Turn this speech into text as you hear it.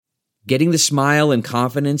Getting the smile and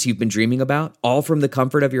confidence you've been dreaming about, all from the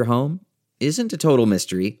comfort of your home, isn't a total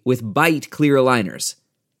mystery with Byte clear aligners.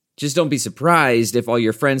 Just don't be surprised if all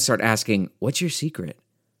your friends start asking, "What's your secret?"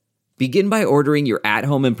 Begin by ordering your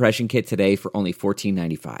at-home impression kit today for only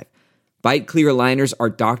 $14.95. Byte clear aligners are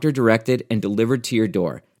doctor-directed and delivered to your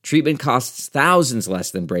door. Treatment costs thousands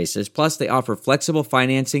less than braces, plus they offer flexible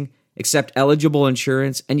financing, accept eligible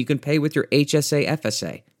insurance, and you can pay with your HSA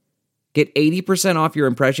FSA. Get 80% off your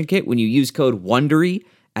impression kit when you use code WONDERY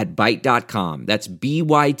at Byte.com. That's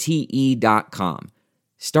BYTE.com.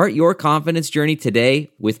 Start your confidence journey today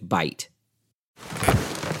with Byte.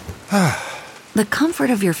 The comfort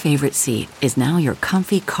of your favorite seat is now your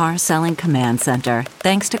comfy car selling command center,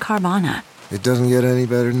 thanks to Carvana. It doesn't get any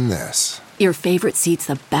better than this. Your favorite seat's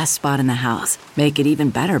the best spot in the house. Make it even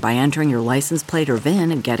better by entering your license plate or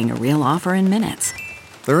VIN and getting a real offer in minutes.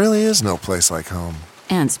 There really is no place like home.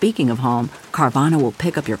 And speaking of home, Carvana will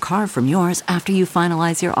pick up your car from yours after you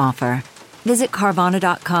finalize your offer. Visit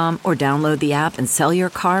Carvana.com or download the app and sell your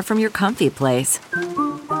car from your comfy place.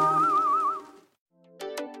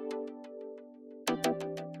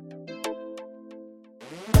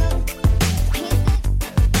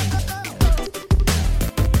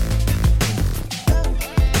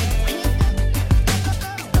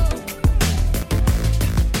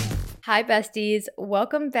 Hi besties,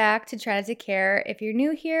 welcome back to Try Not to Care. If you're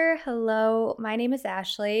new here, hello, my name is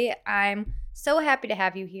Ashley. I'm so happy to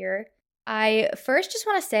have you here. I first just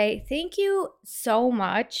want to say thank you so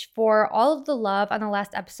much for all of the love on the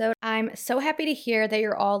last episode. I'm so happy to hear that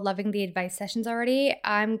you're all loving the advice sessions already.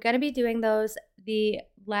 I'm going to be doing those the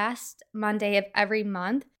last Monday of every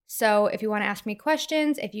month. So if you want to ask me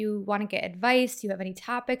questions, if you want to get advice, you have any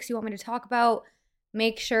topics you want me to talk about,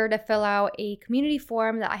 make sure to fill out a community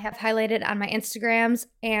form that I have highlighted on my Instagrams.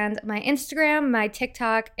 And my Instagram, my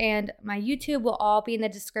TikTok, and my YouTube will all be in the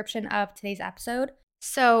description of today's episode.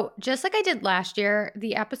 So just like I did last year,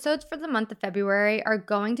 the episodes for the month of February are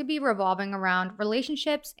going to be revolving around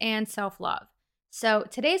relationships and self-love. So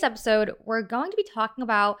today's episode, we're going to be talking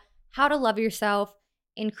about how to love yourself,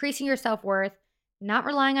 increasing your self-worth, not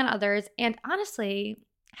relying on others, and honestly,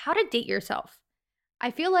 how to date yourself.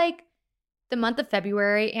 I feel like the month of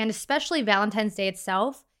February, and especially Valentine's Day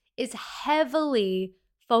itself, is heavily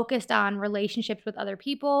focused on relationships with other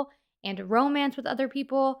people and romance with other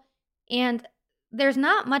people. And there's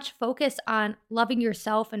not much focus on loving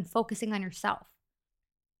yourself and focusing on yourself.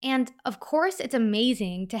 And of course, it's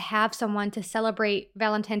amazing to have someone to celebrate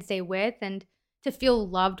Valentine's Day with and to feel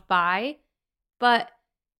loved by. But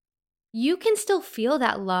you can still feel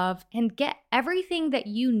that love and get everything that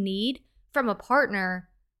you need from a partner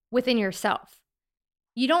within yourself.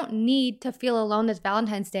 You don't need to feel alone this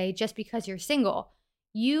Valentine's Day just because you're single.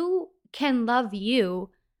 You can love you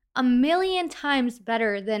a million times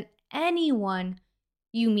better than anyone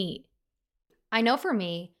you meet. I know for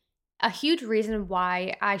me, a huge reason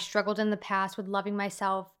why I struggled in the past with loving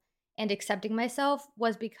myself and accepting myself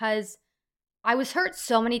was because I was hurt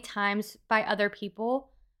so many times by other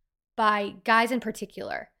people, by guys in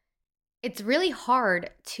particular. It's really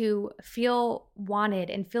hard to feel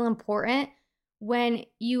wanted and feel important when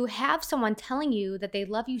you have someone telling you that they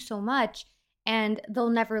love you so much and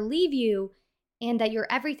they'll never leave you and that you're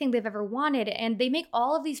everything they've ever wanted. And they make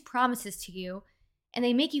all of these promises to you and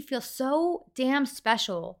they make you feel so damn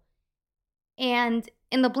special. And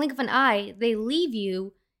in the blink of an eye, they leave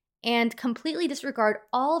you and completely disregard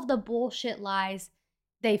all of the bullshit lies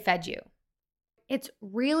they fed you. It's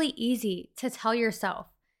really easy to tell yourself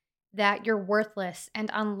that you're worthless and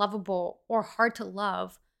unlovable or hard to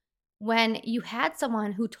love when you had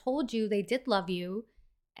someone who told you they did love you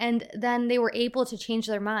and then they were able to change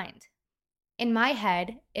their mind. In my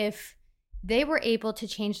head, if they were able to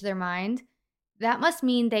change their mind, that must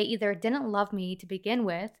mean they either didn't love me to begin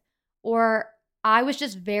with or I was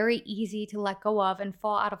just very easy to let go of and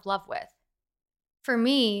fall out of love with. For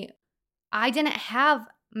me, I didn't have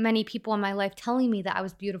many people in my life telling me that I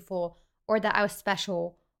was beautiful or that I was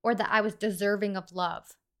special or that I was deserving of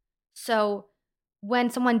love. So when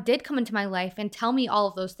someone did come into my life and tell me all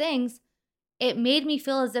of those things, it made me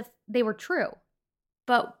feel as if they were true.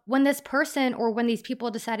 But when this person or when these people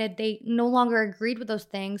decided they no longer agreed with those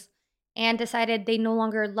things and decided they no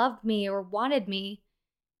longer loved me or wanted me,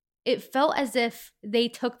 it felt as if they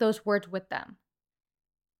took those words with them.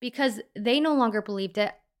 Because they no longer believed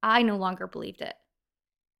it, I no longer believed it.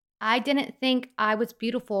 I didn't think I was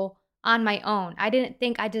beautiful on my own. I didn't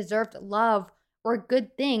think I deserved love or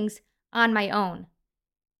good things on my own.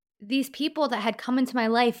 These people that had come into my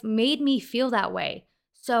life made me feel that way.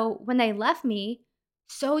 So when they left me,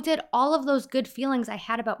 so did all of those good feelings I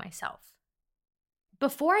had about myself.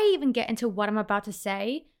 before I even get into what I'm about to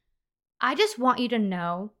say, I just want you to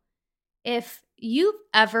know, if you've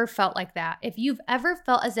ever felt like that, if you've ever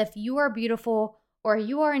felt as if you are beautiful or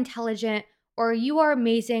you are intelligent or you are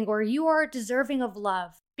amazing or you are deserving of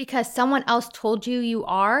love because someone else told you you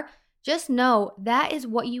are, just know that is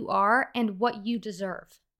what you are and what you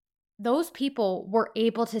deserve. Those people were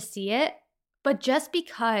able to see it, but just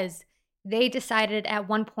because they decided at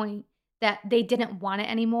one point that they didn't want it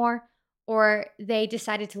anymore or they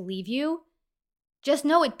decided to leave you, just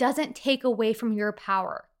know it doesn't take away from your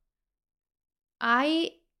power.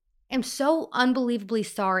 I am so unbelievably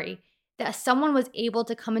sorry that someone was able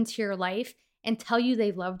to come into your life and tell you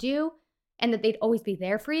they loved you and that they'd always be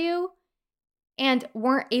there for you and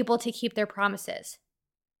weren't able to keep their promises.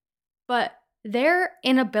 But their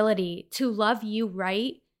inability to love you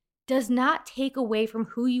right does not take away from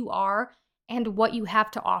who you are and what you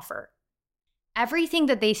have to offer. Everything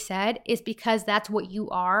that they said is because that's what you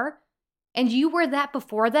are, and you were that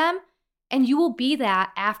before them, and you will be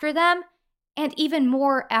that after them, and even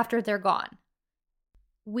more after they're gone.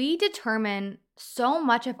 We determine so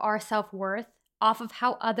much of our self-worth off of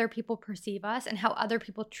how other people perceive us and how other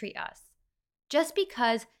people treat us. Just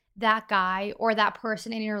because that guy or that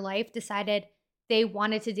person in your life decided they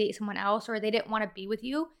wanted to date someone else or they didn't want to be with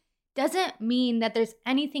you doesn't mean that there's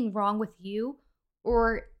anything wrong with you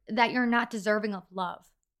or that you're not deserving of love.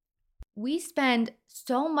 We spend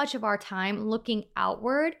so much of our time looking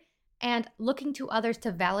outward and looking to others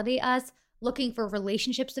to validate us, looking for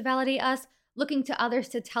relationships to validate us, looking to others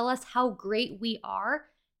to tell us how great we are,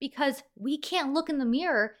 because we can't look in the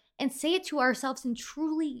mirror and say it to ourselves and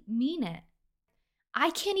truly mean it. I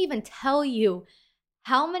can't even tell you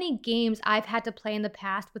how many games I've had to play in the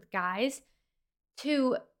past with guys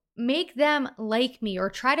to make them like me or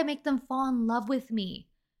try to make them fall in love with me.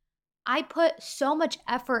 I put so much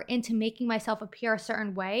effort into making myself appear a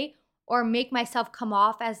certain way or make myself come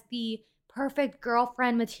off as the perfect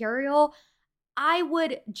girlfriend material. I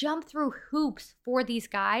would jump through hoops for these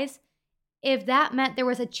guys if that meant there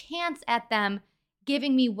was a chance at them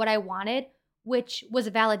giving me what I wanted, which was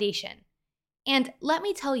validation. And let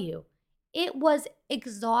me tell you, it was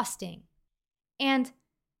exhausting. And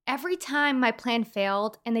every time my plan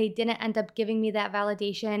failed and they didn't end up giving me that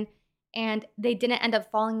validation and they didn't end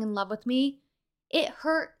up falling in love with me, it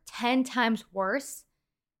hurt 10 times worse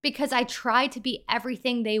because I tried to be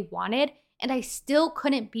everything they wanted and I still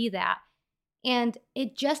couldn't be that. And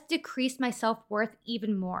it just decreased my self-worth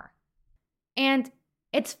even more. And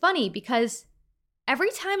it's funny because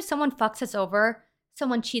every time someone fucks us over,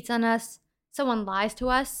 someone cheats on us, someone lies to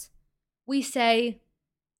us, we say,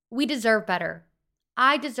 we deserve better.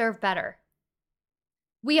 I deserve better.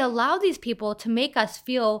 We allow these people to make us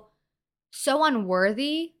feel so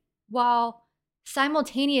unworthy while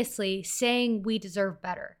simultaneously saying we deserve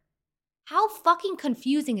better. How fucking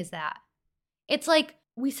confusing is that? It's like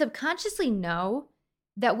we subconsciously know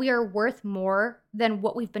that we are worth more than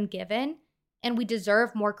what we've been given and we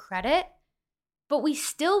deserve more credit, but we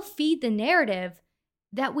still feed the narrative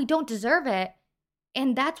that we don't deserve it,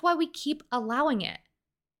 and that's why we keep allowing it.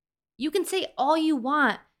 You can say all you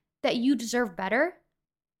want that you deserve better,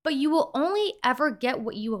 but you will only ever get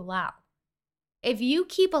what you allow. If you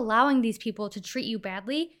keep allowing these people to treat you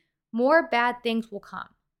badly, more bad things will come.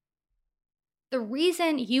 The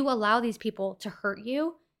reason you allow these people to hurt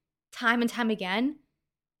you time and time again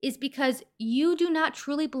is because you do not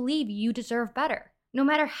truly believe you deserve better, no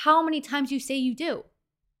matter how many times you say you do.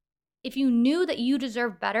 If you knew that you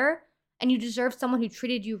deserve better and you deserve someone who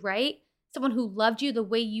treated you right, someone who loved you the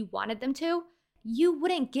way you wanted them to, you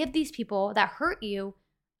wouldn't give these people that hurt you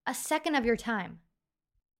a second of your time.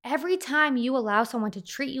 Every time you allow someone to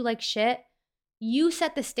treat you like shit, you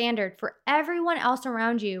set the standard for everyone else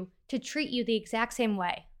around you to treat you the exact same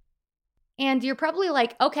way. And you're probably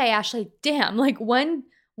like, okay, Ashley, damn, like when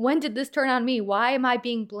did this turn on me? Why am I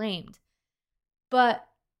being blamed? But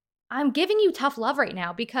I'm giving you tough love right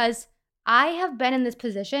now because I have been in this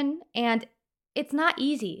position and it's not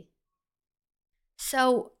easy.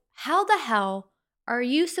 So how the hell are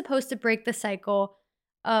you supposed to break the cycle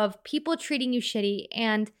of people treating you shitty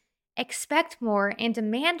and expect more and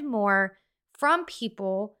demand more from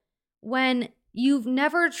people when you've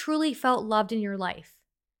never truly felt loved in your life?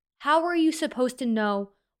 How are you supposed to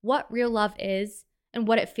know what real love is and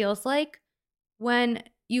what it feels like when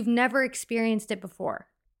you've never experienced it before?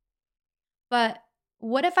 But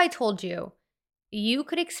what if I told you you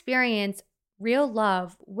could experience real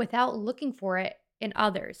love without looking for it in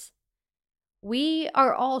others? We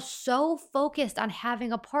are all so focused on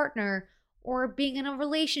having a partner or being in a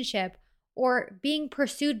relationship or being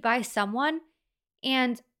pursued by someone,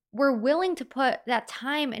 and we're willing to put that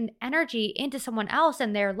time and energy into someone else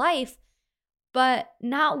and their life, but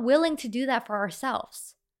not willing to do that for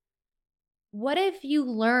ourselves. What if you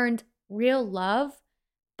learned real love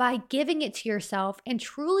by giving it to yourself and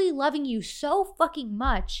truly loving you so fucking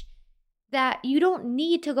much that you don't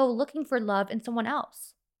need to go looking for love in someone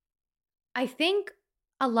else? I think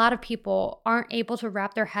a lot of people aren't able to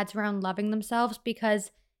wrap their heads around loving themselves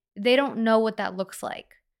because they don't know what that looks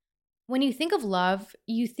like. When you think of love,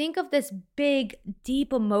 you think of this big,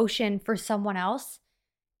 deep emotion for someone else.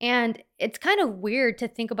 And it's kind of weird to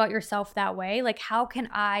think about yourself that way. Like, how can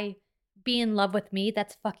I be in love with me?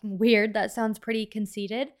 That's fucking weird. That sounds pretty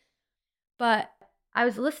conceited. But I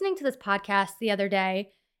was listening to this podcast the other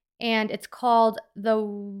day, and it's called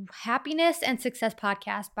the Happiness and Success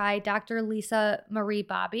Podcast by Dr. Lisa Marie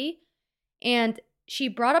Bobby. And she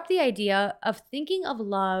brought up the idea of thinking of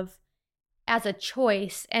love as a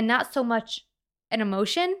choice and not so much an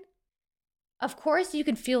emotion. Of course, you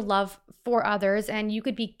could feel love for others and you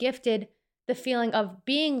could be gifted the feeling of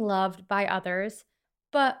being loved by others.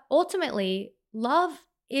 But ultimately, love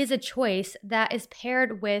is a choice that is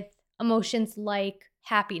paired with emotions like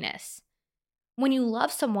happiness. When you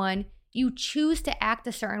love someone, you choose to act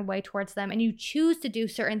a certain way towards them and you choose to do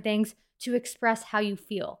certain things to express how you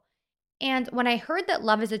feel. And when I heard that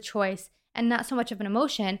love is a choice and not so much of an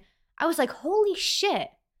emotion, I was like, holy shit,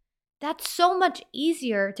 that's so much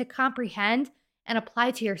easier to comprehend and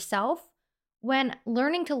apply to yourself when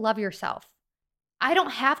learning to love yourself. I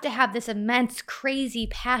don't have to have this immense, crazy,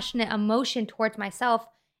 passionate emotion towards myself,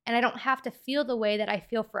 and I don't have to feel the way that I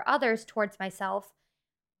feel for others towards myself,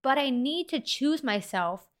 but I need to choose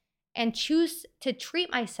myself and choose to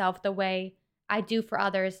treat myself the way I do for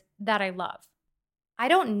others that I love. I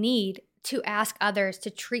don't need to ask others to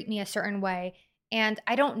treat me a certain way, and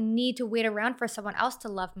I don't need to wait around for someone else to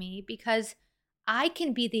love me because I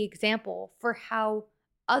can be the example for how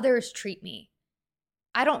others treat me.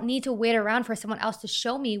 I don't need to wait around for someone else to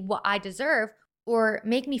show me what I deserve or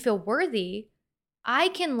make me feel worthy. I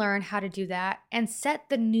can learn how to do that and set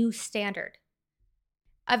the new standard.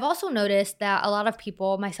 I've also noticed that a lot of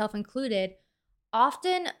people, myself included,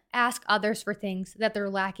 often ask others for things that they're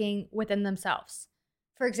lacking within themselves.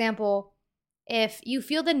 For example, if you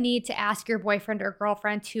feel the need to ask your boyfriend or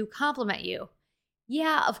girlfriend to compliment you,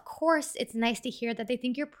 yeah, of course, it's nice to hear that they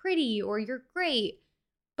think you're pretty or you're great,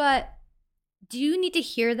 but do you need to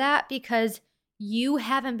hear that because you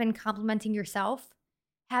haven't been complimenting yourself?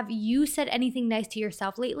 Have you said anything nice to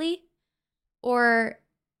yourself lately? Or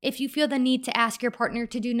if you feel the need to ask your partner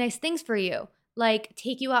to do nice things for you, like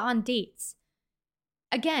take you out on dates.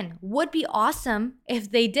 Again, would be awesome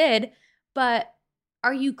if they did, but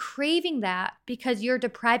are you craving that because you're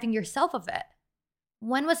depriving yourself of it?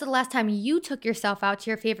 When was the last time you took yourself out to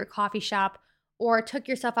your favorite coffee shop or took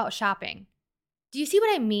yourself out shopping? Do you see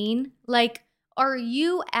what I mean? Like, are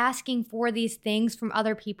you asking for these things from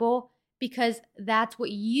other people because that's what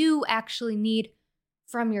you actually need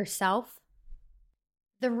from yourself?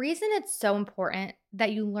 The reason it's so important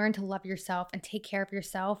that you learn to love yourself and take care of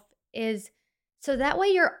yourself is so that way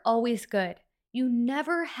you're always good. You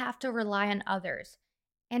never have to rely on others.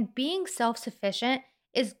 And being self-sufficient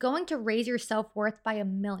is going to raise your self-worth by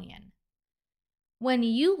 1,000,000. When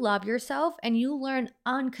you love yourself and you learn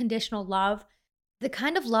unconditional love, the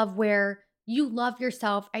kind of love where you love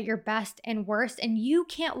yourself at your best and worst, and you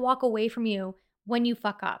can't walk away from you when you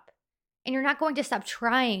fuck up. And you're not going to stop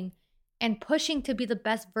trying and pushing to be the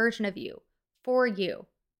best version of you for you.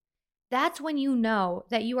 That's when you know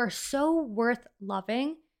that you are so worth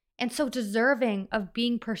loving and so deserving of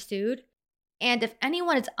being pursued. And if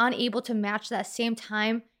anyone is unable to match that same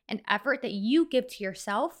time and effort that you give to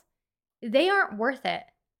yourself, they aren't worth it.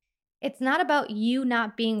 It's not about you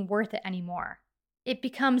not being worth it anymore. It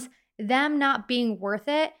becomes them not being worth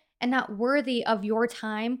it and not worthy of your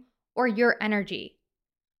time or your energy.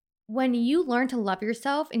 When you learn to love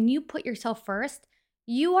yourself and you put yourself first,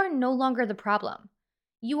 you are no longer the problem.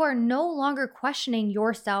 You are no longer questioning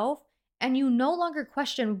yourself, and you no longer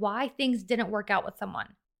question why things didn't work out with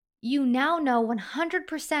someone. You now know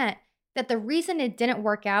 100% that the reason it didn't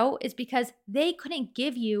work out is because they couldn't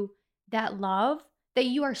give you that love that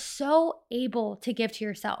you are so able to give to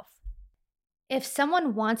yourself. If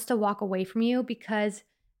someone wants to walk away from you because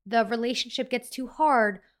the relationship gets too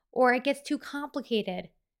hard or it gets too complicated,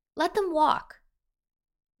 let them walk.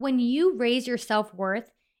 When you raise your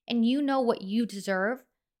self-worth and you know what you deserve,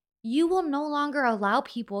 you will no longer allow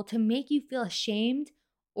people to make you feel ashamed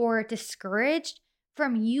or discouraged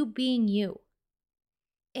from you being you.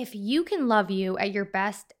 If you can love you at your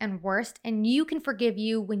best and worst, and you can forgive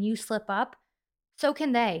you when you slip up, so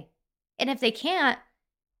can they. And if they can't,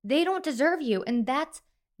 They don't deserve you, and that's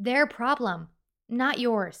their problem, not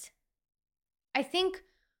yours. I think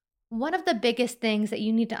one of the biggest things that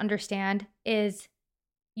you need to understand is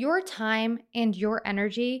your time and your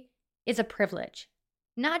energy is a privilege.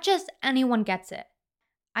 Not just anyone gets it.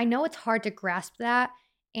 I know it's hard to grasp that,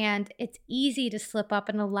 and it's easy to slip up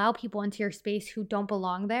and allow people into your space who don't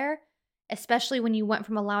belong there, especially when you went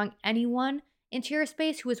from allowing anyone into your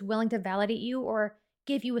space who was willing to validate you or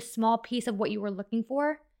give you a small piece of what you were looking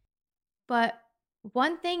for. But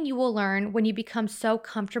one thing you will learn when you become so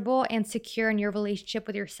comfortable and secure in your relationship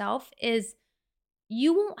with yourself is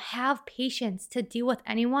you won't have patience to deal with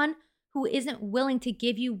anyone who isn't willing to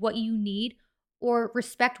give you what you need or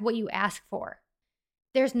respect what you ask for.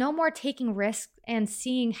 There's no more taking risks and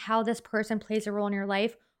seeing how this person plays a role in your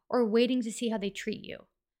life or waiting to see how they treat you.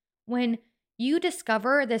 When you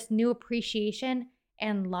discover this new appreciation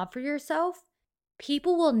and love for yourself,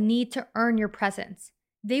 people will need to earn your presence.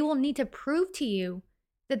 They will need to prove to you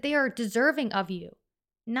that they are deserving of you,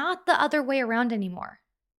 not the other way around anymore.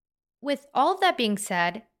 With all of that being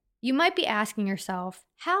said, you might be asking yourself,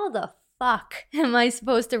 how the fuck am I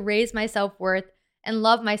supposed to raise my self-worth and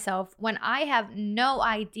love myself when I have no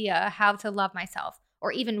idea how to love myself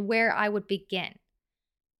or even where I would begin?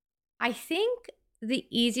 I think the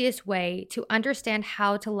easiest way to understand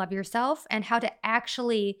how to love yourself and how to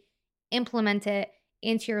actually implement it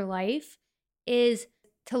into your life is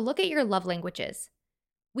to look at your love languages.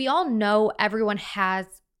 We all know everyone has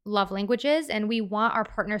love languages, and we want our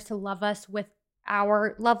partners to love us with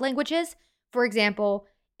our love languages. For example,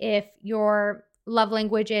 if your love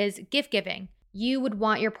language is gift giving, you would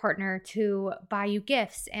want your partner to buy you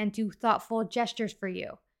gifts and do thoughtful gestures for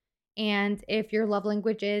you. And if your love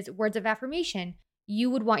language is words of affirmation, you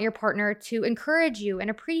would want your partner to encourage you and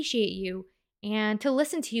appreciate you and to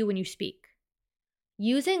listen to you when you speak.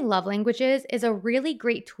 Using love languages is a really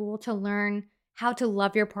great tool to learn how to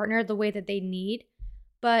love your partner the way that they need,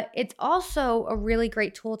 but it's also a really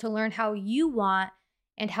great tool to learn how you want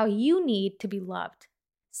and how you need to be loved.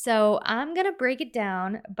 So I'm going to break it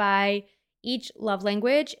down by each love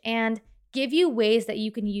language and give you ways that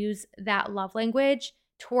you can use that love language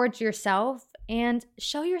towards yourself and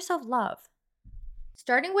show yourself love.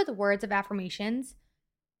 Starting with words of affirmations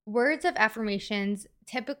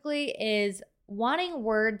typically is wanting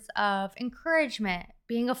words of encouragement,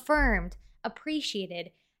 being affirmed,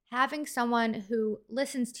 appreciated, having someone who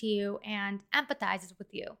listens to you and empathizes with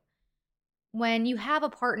you. When you have a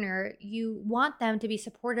partner, you want them to be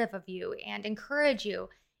supportive of you and encourage you,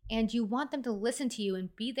 and you want them to listen to you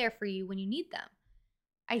and be there for you when you need them.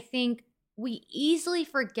 I think we easily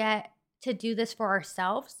forget to do this for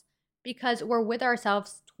ourselves because we're with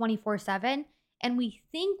ourselves 24/7 and we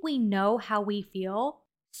think we know how we feel.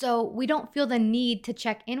 So we don't feel the need to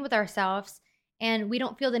check in with ourselves, and we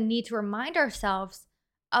don't feel the need to remind ourselves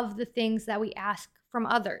of the things that we ask from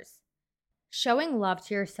others. Showing love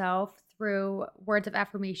to yourself through words of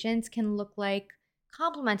affirmations can look like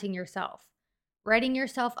complimenting yourself, writing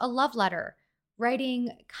yourself a love letter,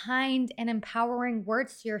 writing kind and empowering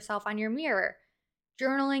words to yourself on your mirror,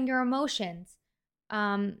 journaling your emotions,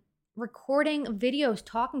 recording videos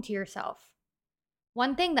talking to yourself.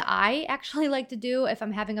 One thing that I actually like to do if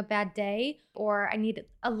I'm having a bad day or I need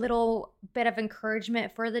a little bit of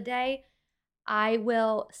encouragement for the day, I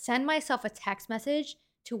will send myself a text message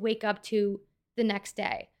to wake up to the next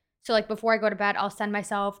day. So like before I go to bed, I'll send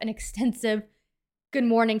myself an extensive good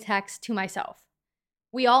morning text to myself.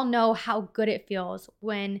 We all know how good it feels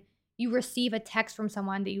when you receive a text from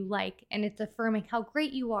someone that you like and it's affirming how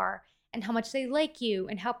great you are and how much they like you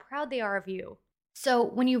and how proud they are of you. So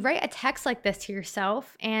when you write a text like this to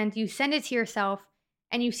yourself and you send it to yourself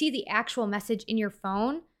and you see the actual message in your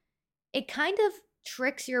phone, it kind of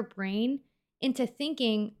tricks your brain into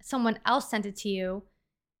thinking someone else sent it to you,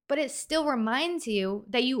 but it still reminds you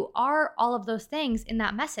that you are all of those things in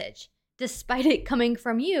that message, despite it coming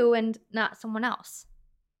from you and not someone else.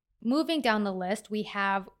 Moving down the list, we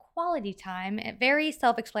have quality time. Very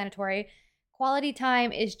self-explanatory. Quality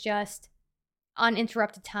time is just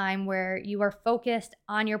uninterrupted time where you are focused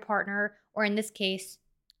on your partner, or in this case,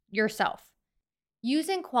 yourself.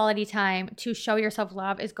 Using quality time to show yourself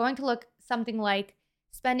love is going to look something like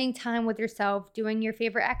spending time with yourself, doing your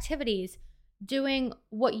favorite activities, doing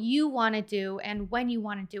what you want to do and when you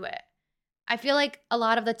want to do it. I feel like a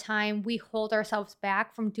lot of the time we hold ourselves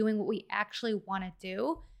back from doing what we actually want to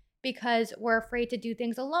do because we're afraid to do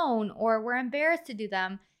things alone or we're embarrassed to do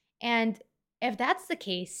them. And if that's the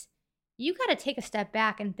case, you got to take a step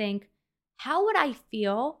back and think, how would I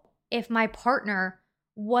feel if my partner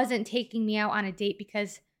wasn't taking me out on a date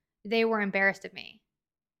because they were embarrassed of me?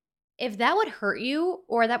 If that would hurt you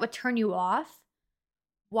or that would turn you off,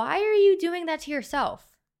 why are you doing that to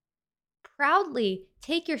yourself? Proudly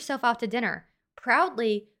take yourself out to dinner.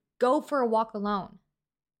 Proudly go for a walk alone.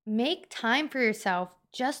 Make time for yourself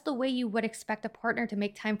just the way you would expect a partner to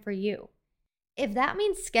make time for you. If that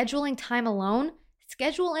means scheduling time alone,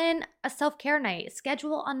 schedule in a self-care night.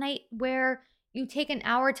 Schedule a night where you take an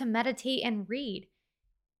hour to meditate and read.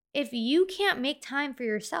 If you can't make time for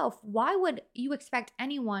yourself, why would you expect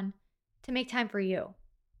anyone to make time for you?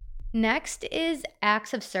 Next is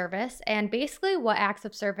acts of service. And basically what acts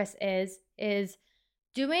of service is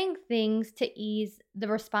doing things to ease the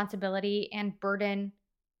responsibility and burden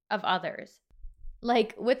of others.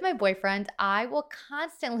 Like with my boyfriend, I will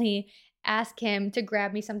constantly ask him to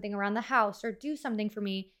grab me something around the house or do something for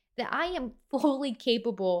me that I am fully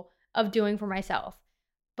capable of doing for myself.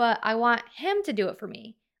 But I want him to do it for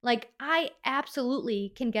me. Like I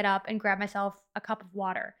absolutely can get up and grab myself a cup of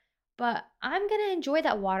water, but I'm going to enjoy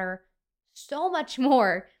that water so much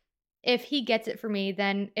more if he gets it for me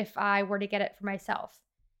than if I were to get it for myself.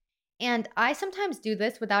 And I sometimes do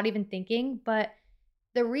this without even thinking, but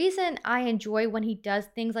the reason I enjoy when he does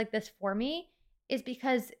things like this for me is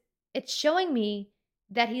because it's showing me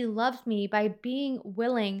that he loves me by being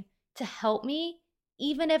willing to help me,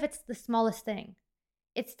 even if it's the smallest thing.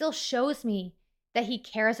 It still shows me that he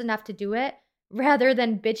cares enough to do it rather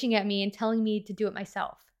than bitching at me and telling me to do it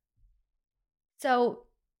myself. So,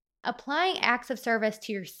 applying acts of service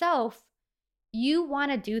to yourself, you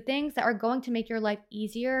want to do things that are going to make your life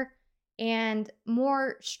easier and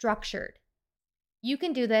more structured. You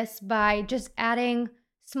can do this by just adding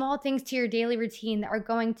small things to your daily routine that are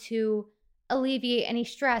going to alleviate any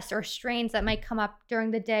stress or strains that might come up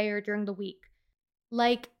during the day or during the week.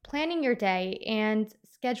 Like planning your day and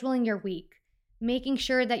scheduling your week, making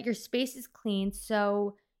sure that your space is clean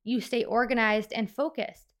so you stay organized and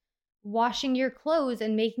focused, washing your clothes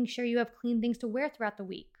and making sure you have clean things to wear throughout the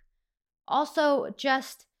week. Also,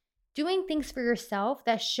 just doing things for yourself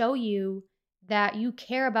that show you that you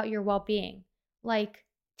care about your well-being, like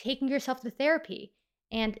taking yourself to therapy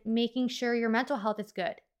and making sure your mental health is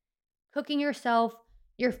good, cooking yourself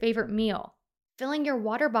your favorite meal, filling your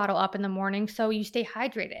water bottle up in the morning so you stay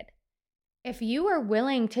hydrated. If you are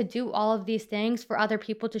willing to do all of these things for other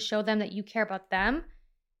people to show them that you care about them,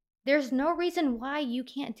 there's no reason why you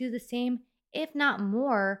can't do the same, if not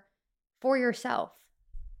more, for yourself.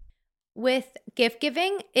 With gift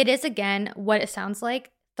giving, it is again what it sounds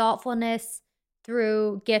like, thoughtfulness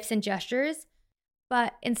through gifts and gestures.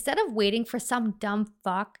 But instead of waiting for some dumb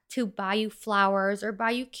fuck to buy you flowers or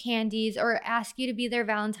buy you candies or ask you to be their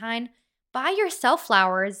Valentine, buy yourself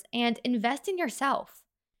flowers and invest in yourself.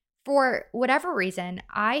 For whatever reason,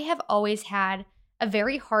 I have always had a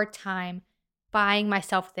very hard time buying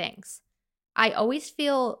myself things. I always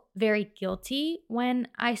feel very guilty when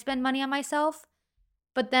I spend money on myself,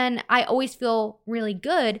 but then I always feel really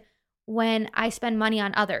good when I spend money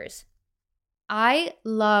on others. I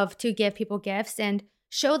love to give people gifts and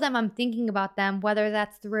show them I'm thinking about them, whether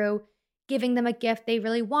that's through giving them a gift they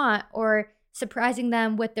really want or surprising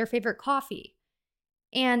them with their favorite coffee.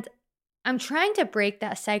 And I'm trying to break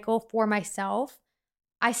that cycle for myself.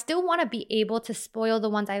 I still want to be able to spoil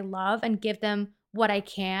the ones I love and give them what I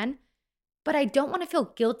can, but I don't want to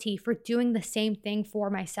feel guilty for doing the same thing for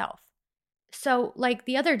myself. So, like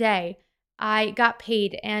the other day, I got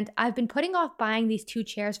paid and I've been putting off buying these 2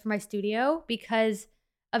 chairs for my studio because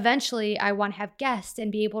eventually I want to have guests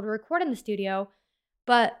and be able to record in the studio,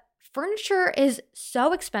 but furniture is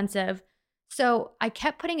so expensive. So I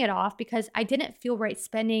kept putting it off because I didn't feel right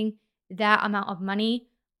spending that amount of money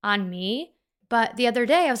on me. But the other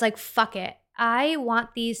day I was like, fuck it. I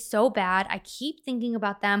want these so bad. I keep thinking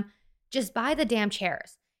about them. Just buy the damn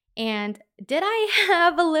chairs. And did I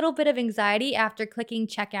have a little bit of anxiety after clicking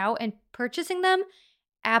checkout and purchasing them?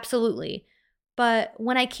 Absolutely. But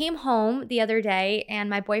when I came home the other day and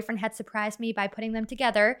my boyfriend had surprised me by putting them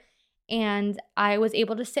together and I was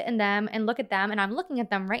able to sit in them and look at them, and I'm looking at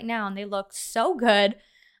them right now and they look so good,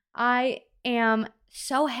 I am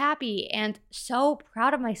so happy and so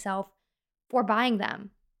proud of myself for buying them.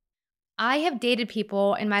 I have dated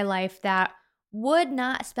people in my life that would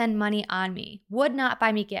not spend money on me, would not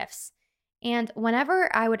buy me gifts. And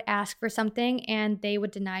whenever I would ask for something and they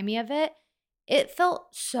would deny me of it, it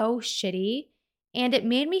felt so shitty and it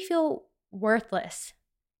made me feel worthless.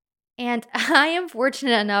 And I am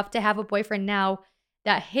fortunate enough to have a boyfriend now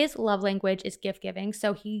that his love language is gift giving,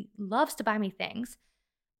 so he loves to buy me things.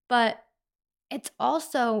 But it's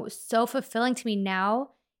also so fulfilling to me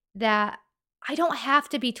now that I don't have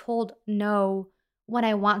to be told no when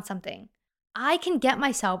I want something. I can get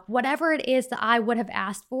myself whatever it is that I would have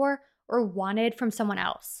asked for or wanted from someone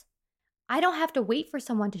else. I don't have to wait for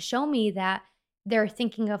someone to show me that they're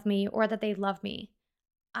thinking of me or that they love me.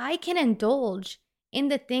 I can indulge in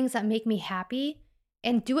the things that make me happy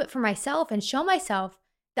and do it for myself and show myself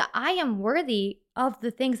that I am worthy of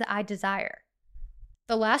the things that I desire.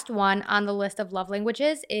 The last one on the list of love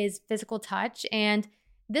languages is physical touch. And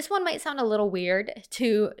this one might sound a little weird,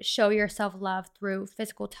 to show yourself love through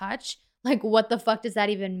physical touch. Like, what the fuck does that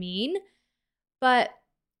even mean? But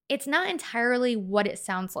it's not entirely what it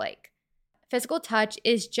sounds like. Physical touch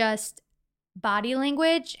is just body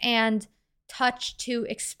language and touch to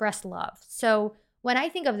express love. So when I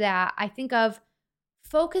think of that, I think of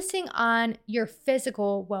focusing on your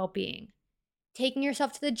physical well-being, taking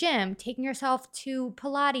yourself to the gym, taking yourself to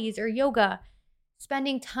Pilates or yoga,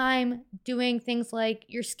 spending time doing things like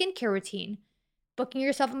your skincare routine, booking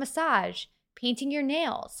yourself a massage, painting your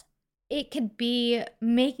nails. It could be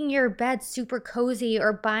making your bed super cozy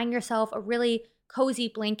or buying yourself a really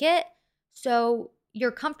cozy blanket so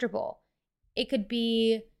you're comfortable. It could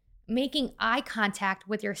be making eye contact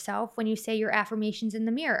with yourself when you say your affirmations in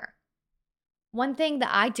the mirror. One thing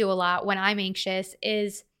that I do a lot when I'm anxious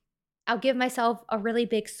is I'll give myself a really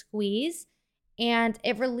big squeeze, and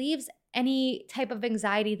it relieves any type of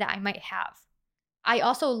anxiety that I might have. I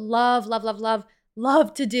also love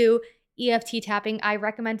to do EFT tapping. I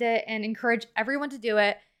recommend it and encourage everyone to do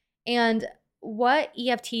it. And what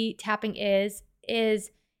EFT tapping is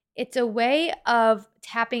it's a way of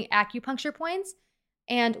tapping acupuncture points.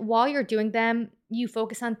 And while you're doing them, you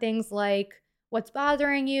focus on things like what's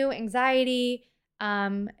bothering you, anxiety,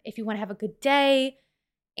 if you want to have a good day.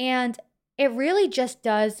 And it really just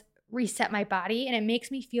does reset my body, and it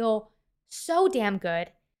makes me feel so damn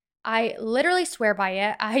good. I literally swear by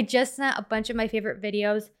it. I just sent a bunch of my favorite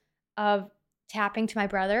videos of tapping to my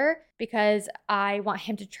brother because I want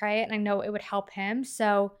him to try it and I know it would help him.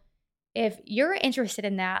 So if you're interested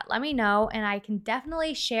in that, let me know, and I can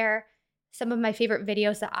definitely share some of my favorite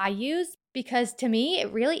videos that I use, because to me,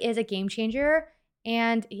 it really is a game changer.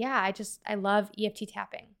 And yeah, I love EFT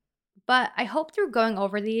tapping. But I hope through going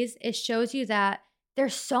over these, it shows you that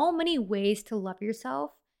there's so many ways to love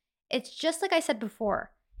yourself. It's just like I said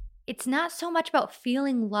before, it's not so much about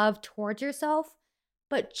feeling love towards yourself,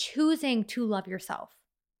 but choosing to love yourself.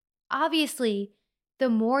 Obviously, the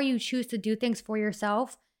more you choose to do things for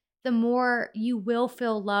yourself, the more you will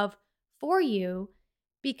feel love for you,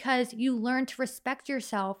 because you learn to respect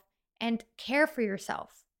yourself and care for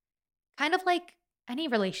yourself. Kind of like any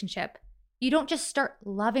relationship. You don't just start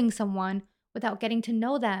loving someone without getting to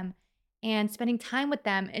know them and spending time with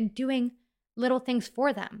them and doing little things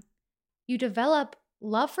for them. You develop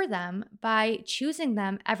love for them by choosing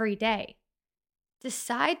them every day.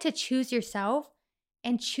 Decide to choose yourself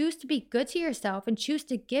and choose to be good to yourself and choose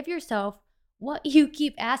to give yourself what you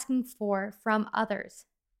keep asking for from others.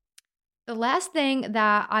 The last thing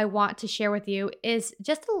that I want to share with you is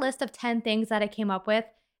just a list of 10 things that I came up with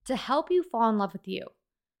to help you fall in love with you.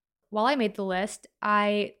 While I made the list,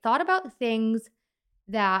 I thought about things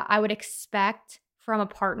that I would expect from a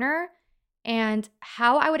partner and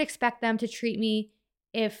how I would expect them to treat me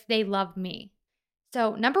if they love me.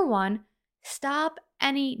 So, number one, stop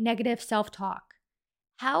any negative self-talk.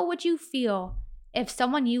 How would you feel if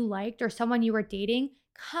someone you liked or someone you were dating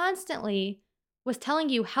constantly was telling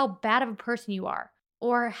you how bad of a person you are,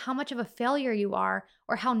 or how much of a failure you are,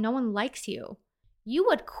 or how no one likes you? You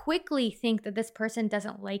would quickly think that this person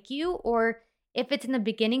doesn't like you, or if it's in the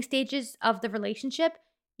beginning stages of the relationship,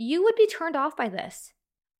 you would be turned off by this.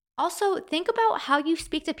 Also, think about how you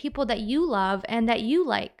speak to people that you love and that you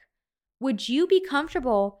like. Would you be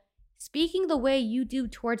comfortable speaking the way you do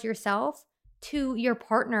towards yourself to your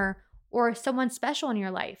partner or someone special in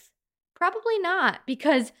your life? Probably not,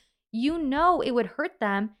 because you know it would hurt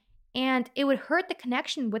them and it would hurt the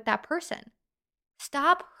connection with that person.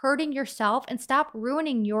 Stop hurting yourself and stop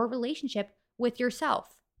ruining your relationship with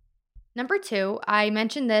yourself. Number two, I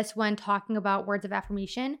mentioned this when talking about words of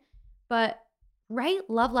affirmation, but write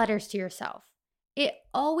love letters to yourself. It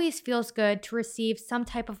always feels good to receive some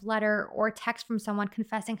type of letter or text from someone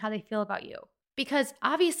confessing how they feel about you. Because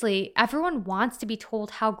obviously, everyone wants to be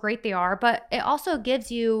told how great they are, but it also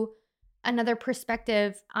gives you another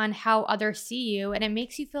perspective on how others see you, and it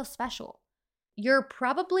makes you feel special. You're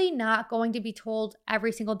probably not going to be told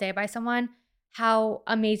every single day by someone how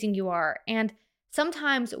amazing you are. And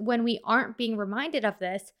sometimes when we aren't being reminded of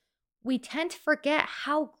this, we tend to forget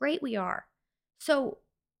how great we are. So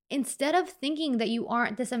instead of thinking that you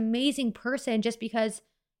aren't this amazing person just because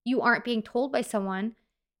you aren't being told by someone,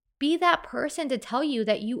 be that person to tell you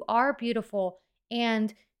that you are beautiful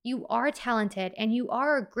and you are talented and you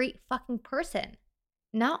are a great fucking person.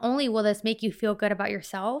 not only will this make you feel good about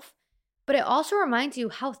yourself, but it also reminds you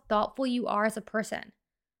how thoughtful you are as a person.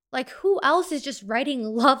 Like, who else is just writing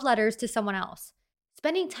love letters to someone else?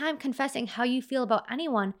 Spending time confessing how you feel about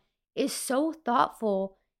anyone is so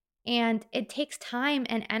thoughtful, and it takes time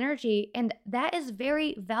and energy, and that is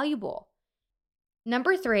very valuable.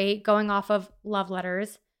 Number 3, going off of love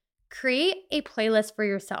letters, create a playlist for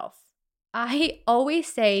yourself. I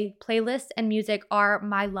always say playlists and music are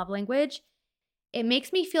my love language. It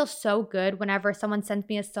makes me feel so good whenever someone sends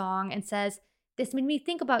me a song and says, "This made me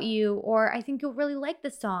think about you," or "I think you'll really like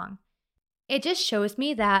this song." It just shows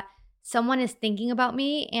me that someone is thinking about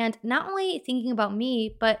me, and not only thinking about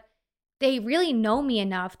me, but they really know me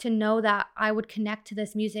enough to know that I would connect to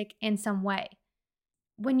this music in some way.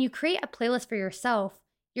 When you create a playlist for yourself,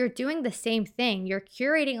 you're doing the same thing. You're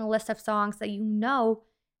curating a list of songs that you know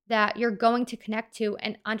that you're going to connect to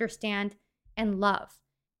and understand and love.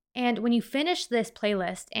 And when you finish this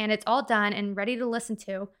playlist and it's all done and ready to listen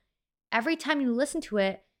to, every time you listen to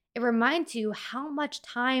it, it reminds you how much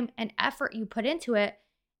time and effort you put into it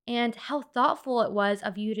and how thoughtful it was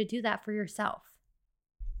of you to do that for yourself.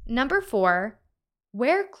 Number 4,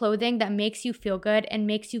 wear clothing that makes you feel good and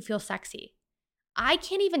makes you feel sexy. I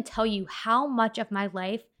can't even tell you how much of my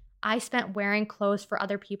life I spent wearing clothes for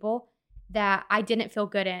other people that I didn't feel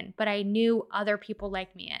good in, but I knew other people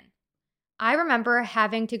liked me in. I remember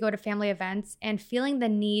having to go to family events and feeling the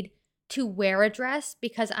need to wear a dress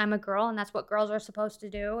because I'm a girl and that's what girls are supposed to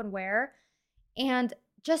do and wear, and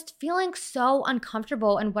just feeling so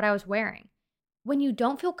uncomfortable in what I was wearing. When you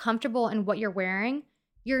don't feel comfortable in what you're wearing,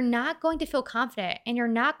 you're not going to feel confident and you're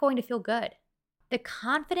not going to feel good. The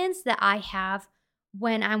confidence that I have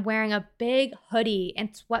when I'm wearing a big hoodie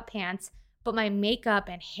and sweatpants, but my makeup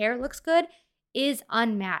and hair looks good is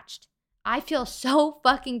unmatched. I feel so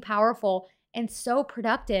fucking powerful and so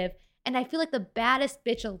productive, and I feel like the baddest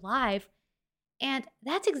bitch alive. And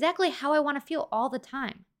that's exactly how I want to feel all the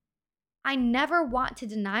time. I never want to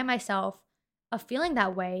deny myself of feeling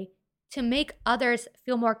that way to make others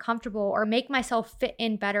feel more comfortable or make myself fit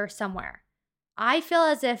in better somewhere. I feel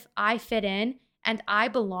as if I fit in and I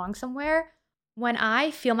belong somewhere when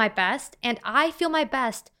I feel my best, and I feel my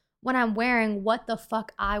best when I'm wearing what the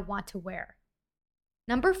fuck I want to wear.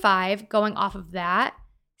 Number 5, going off of that,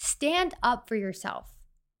 stand up for yourself.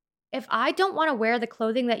 If I don't want to wear the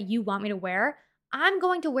clothing that you want me to wear, I'm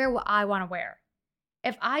going to wear what I want to wear.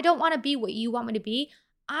 If I don't want to be what you want me to be,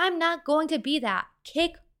 I'm not going to be that.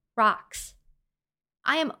 Kick rocks.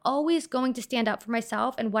 I am always going to stand up for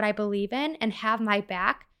myself and what I believe in and have my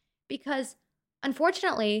back, because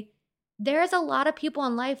unfortunately, there's a lot of people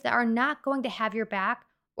in life that are not going to have your back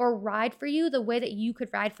or ride for you the way that you could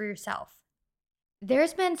ride for yourself.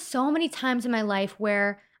 There's been so many times in my life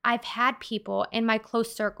where I've had people in my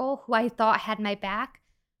close circle who I thought had my back,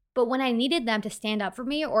 but when I needed them to stand up for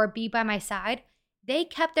me or be by my side, they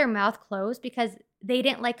kept their mouth closed because they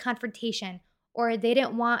didn't like confrontation or they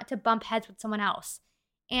didn't want to bump heads with someone else.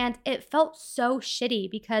 And it felt so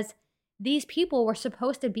shitty because these people were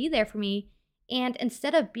supposed to be there for me, and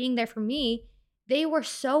instead of being there for me, they were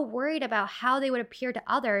so worried about how they would appear to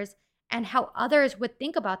others and how others would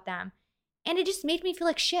think about them. And it just made me feel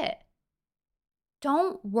like shit.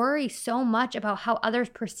 Don't worry so much about how others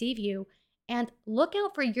perceive you, and look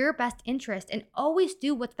out for your best interest and always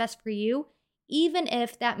do what's best for you, even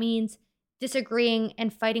if that means disagreeing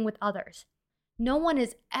and fighting with others. No one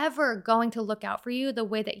is ever going to look out for you the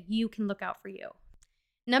way that you can look out for you.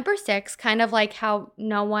 Number 6, kind of like how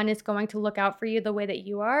no one is going to look out for you the way that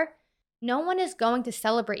you are, no one is going to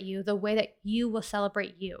celebrate you the way that you will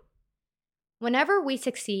celebrate you. Whenever we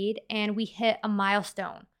succeed and we hit a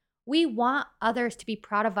milestone, we want others to be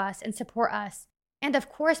proud of us and support us. And of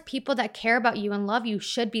course, people that care about you and love you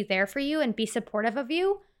should be there for you and be supportive of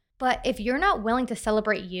you. But if you're not willing to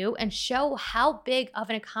celebrate you and show how big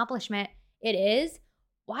of an accomplishment it is,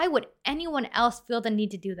 why would anyone else feel the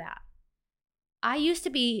need to do that? I used to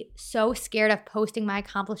be so scared of posting my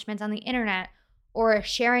accomplishments on the internet or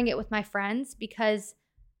sharing it with my friends because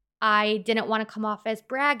I didn't want to come off as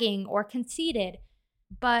bragging or conceited.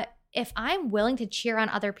 But if I'm willing to cheer on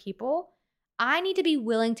other people, I need to be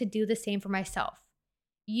willing to do the same for myself.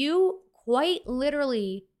 You quite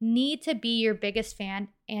literally need to be your biggest fan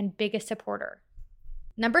and biggest supporter.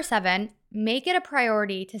 Number 7, make it a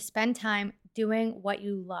priority to spend time doing what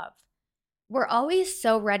you love. We're always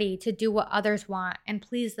so ready to do what others want and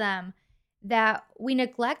please them that we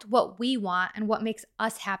neglect what we want and what makes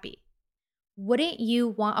us happy. Wouldn't you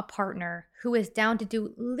want a partner who is down to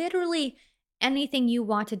do literally anything you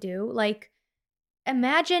want to do? Like,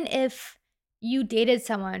 imagine if you dated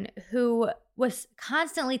someone who was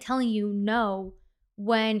constantly telling you no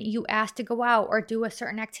when you ask to go out or do a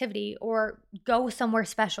certain activity or go somewhere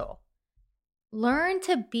special. Learn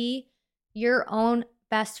to be your own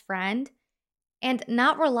best friend and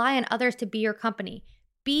not rely on others to be your company.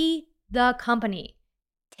 Be the company.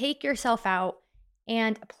 Take yourself out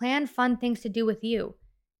and plan fun things to do with you.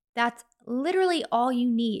 That's literally all you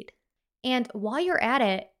need. And while you're at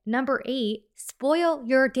it, number 8, spoil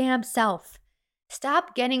your damn self.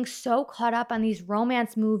 Stop getting so caught up on these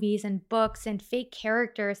romance movies and books and fake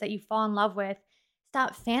characters that you fall in love with.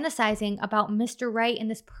 Stop fantasizing about Mr. Right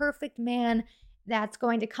and this perfect man that's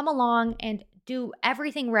going to come along and do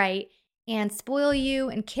everything right and spoil you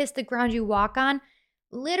and kiss the ground you walk on.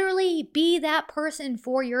 Literally be that person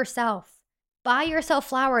for yourself. Buy yourself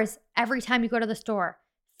flowers every time you go to the store.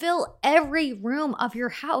 Fill every room of your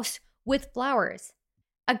house with flowers.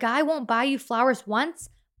 A guy won't buy you flowers once.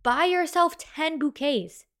 Buy yourself 10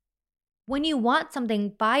 bouquets. When you want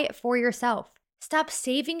something, buy it for yourself. Stop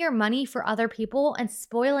saving your money for other people and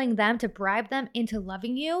spoiling them to bribe them into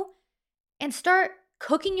loving you. And start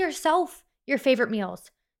cooking yourself your favorite meals.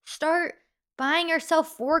 Start buying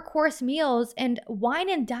yourself 4-course meals and wine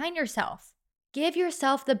and dine yourself. Give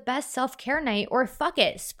yourself the best self-care night, or fuck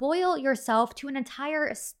it, spoil yourself to an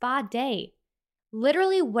entire spa day.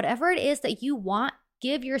 Literally, whatever it is that you want,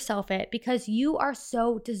 give yourself it because you are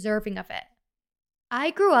so deserving of it.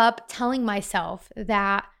 I grew up telling myself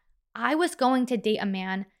that I was going to date a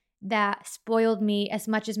man that spoiled me as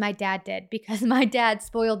much as my dad did because my dad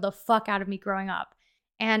spoiled the fuck out of me growing up.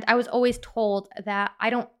 And I was always told that I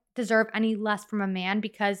don't deserve any less from a man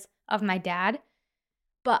because of my dad.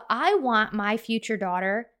 But I want my future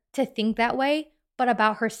daughter to think that way, but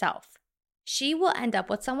about herself. She will end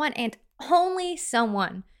up with someone, and only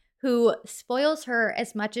someone, who spoils her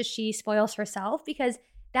as much as she spoils herself, because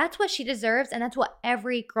that's what she deserves and that's what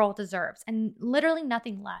every girl deserves, and literally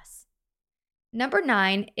nothing less. Number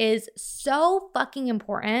 9 is so fucking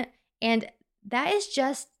important, and that is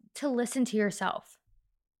just to listen to yourself.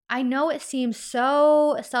 I know it seems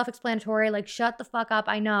so self-explanatory, like shut the fuck up,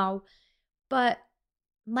 I know, but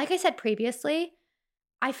like I said previously,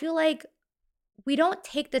 I feel like we don't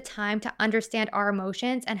take the time to understand our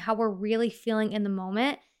emotions and how we're really feeling in the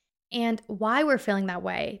moment and why we're feeling that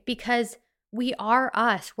way, because we are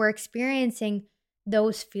us. We're experiencing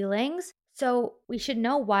those feelings, so we should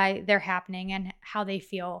know why they're happening and how they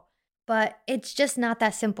feel. But it's just not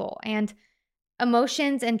that simple. And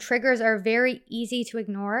emotions and triggers are very easy to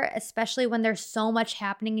ignore, especially when there's so much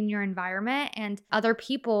happening in your environment and other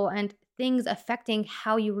people and things affecting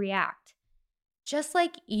how you react. Just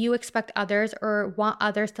like you expect others or want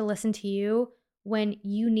others to listen to you when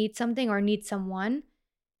you need something or need someone,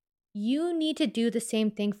 you need to do the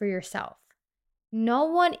same thing for yourself. No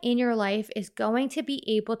one in your life is going to be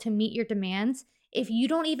able to meet your demands if you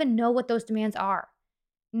don't even know what those demands are.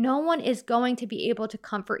 No one is going to be able to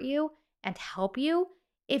comfort you and help you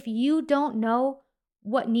if you don't know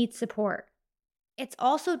what needs support. It's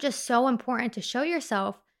also just so important to show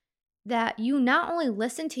yourself that you not only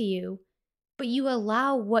listen to you, but you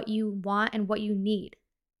allow what you want and what you need.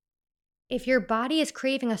 If your body is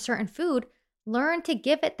craving a certain food, learn to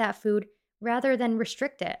give it that food rather than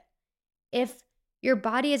restrict it. If your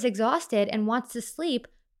body is exhausted and wants to sleep,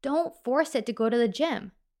 don't force it to go to the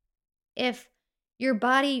gym. If your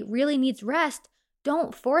body really needs rest,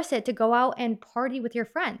 don't force it to go out and party with your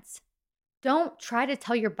friends. Don't try to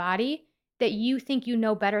tell your body that you think you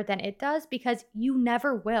know better than it does, because you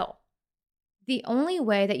never will. The only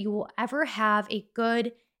way that you will ever have a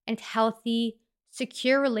good and healthy,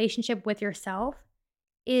 secure relationship with yourself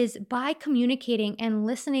is by communicating and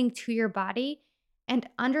listening to your body and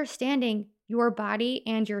understanding your body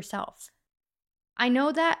and yourself. I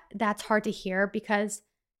know that that's hard to hear because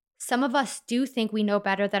some of us do think we know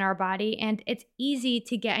better than our body, and it's easy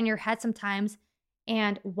to get in your head sometimes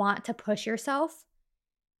and want to push yourself.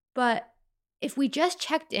 But if we just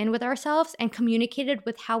checked in with ourselves and communicated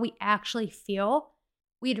with how we actually feel,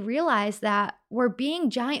 we'd realize that we're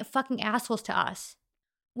being giant fucking assholes to us.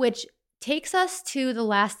 Which takes us to the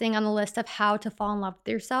last thing on the list of how to fall in love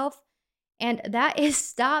with yourself. And that is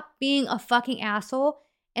stop being a fucking asshole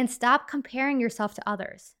and stop comparing yourself to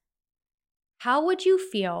others. How would you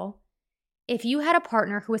feel if you had a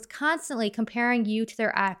partner who was constantly comparing you to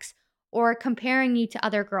their ex or comparing you to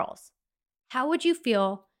other girls? How would you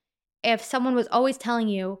feel if someone was always telling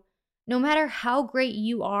you, no matter how great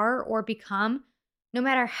you are or become, no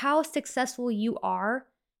matter how successful you are,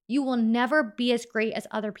 you will never be as great as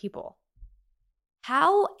other people?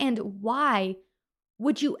 How and why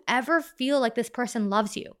would you ever feel like this person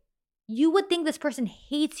loves you? You would think this person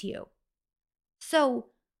hates you. So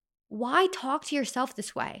why talk to yourself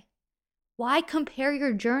this way? Why compare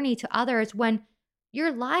your journey to others when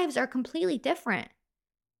your lives are completely different?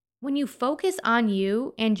 When you focus on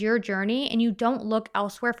you and your journey and you don't look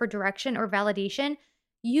elsewhere for direction or validation,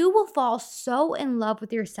 you will fall so in love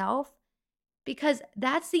with yourself because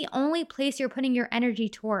that's the only place you're putting your energy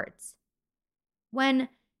towards. When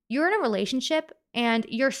you're in a relationship and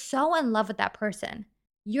you're so in love with that person,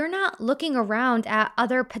 you're not looking around at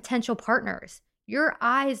other potential partners. Your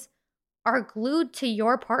eyes are glued to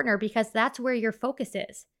your partner because that's where your focus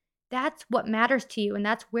is. That's what matters to you, and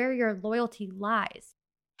that's where your loyalty lies.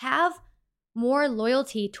 Have more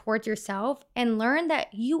loyalty towards yourself and learn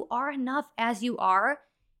that you are enough as you are,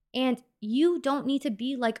 and you don't need to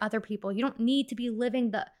be like other people. You don't need to be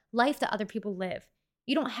living the life that other people live.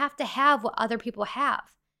 You don't have to have what other people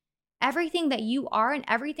have. Everything that you are and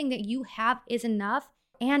everything that you have is enough,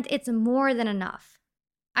 and it's more than enough.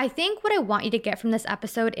 I think what I want you to get from this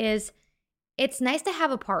episode is it's nice to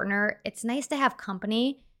have a partner, it's nice to have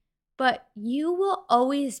company, but you will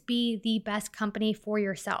always be the best company for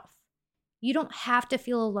yourself. You don't have to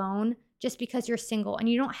feel alone just because you're single, and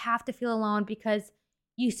you don't have to feel alone because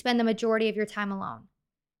you spend the majority of your time alone.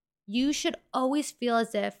 You should always feel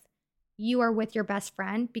as if you are with your best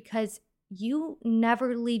friend because you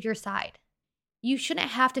never leave your side. You shouldn't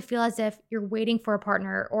have to feel as if you're waiting for a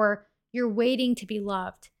partner or you're waiting to be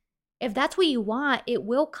loved. If that's what you want, it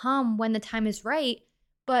will come when the time is right.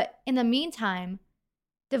 But in the meantime,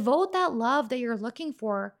 devote that love that you're looking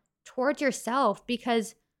for towards yourself,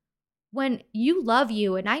 because when you love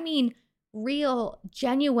you, and I mean real,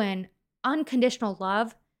 genuine, unconditional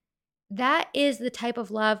love, that is the type of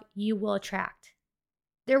love you will attract.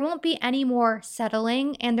 There won't be any more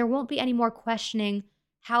settling, and there won't be any more questioning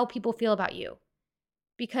how people feel about you.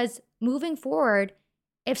 Because moving forward,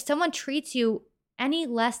 if someone treats you any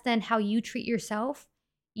less than how you treat yourself,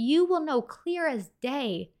 you will know clear as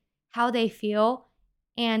day how they feel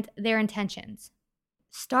and their intentions.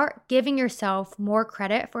 Start giving yourself more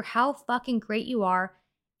credit for how fucking great you are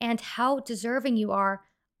and how deserving you are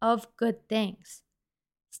of good things.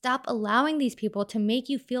 Stop allowing these people to make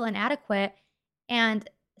you feel inadequate, and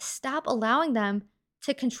stop allowing them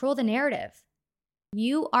to control the narrative.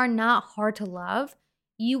 You are not hard to love.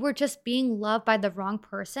 You were just being loved by the wrong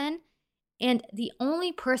person, and the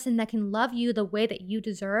only person that can love you the way that you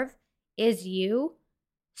deserve is you.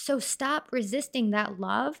 So stop resisting that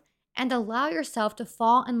love and allow yourself to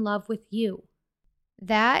fall in love with you.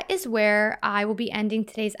 That is where I will be ending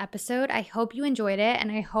today's episode. I hope you enjoyed it,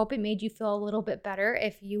 and I hope it made you feel a little bit better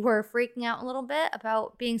if you were freaking out a little bit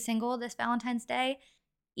about being single this Valentine's Day.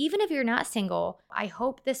 Even if you're not single, I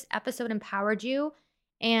hope this episode empowered you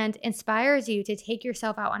and inspires you to take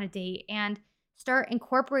yourself out on a date and start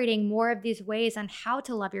incorporating more of these ways on how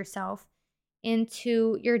to love yourself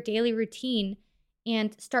into your daily routine,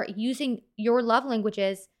 and start using your love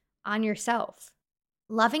languages on yourself.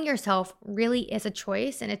 Loving yourself really is a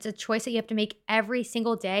choice, and it's a choice that you have to make every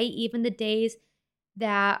single day, even the days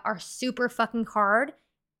that are super fucking hard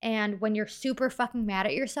and when you're super fucking mad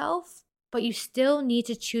at yourself, but you still need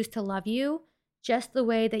to choose to love you just the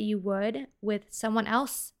way that you would with someone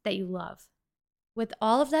else that you love. With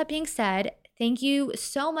all of that being said, thank you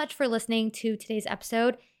so much for listening to today's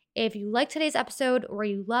episode. If you like today's episode or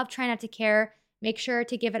you love Try Not to Care, make sure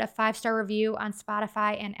to give it a 5-star review on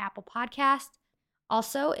Spotify and Apple Podcasts.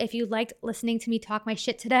 Also, if you liked listening to me talk my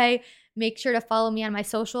shit today, make sure to follow me on my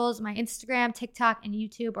socials. My Instagram, TikTok, and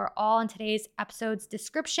YouTube are all in today's episode's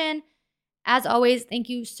description. As always, thank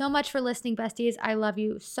you so much for listening, besties. I love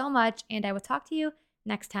you so much, and I will talk to you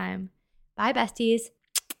next time. Bye, besties.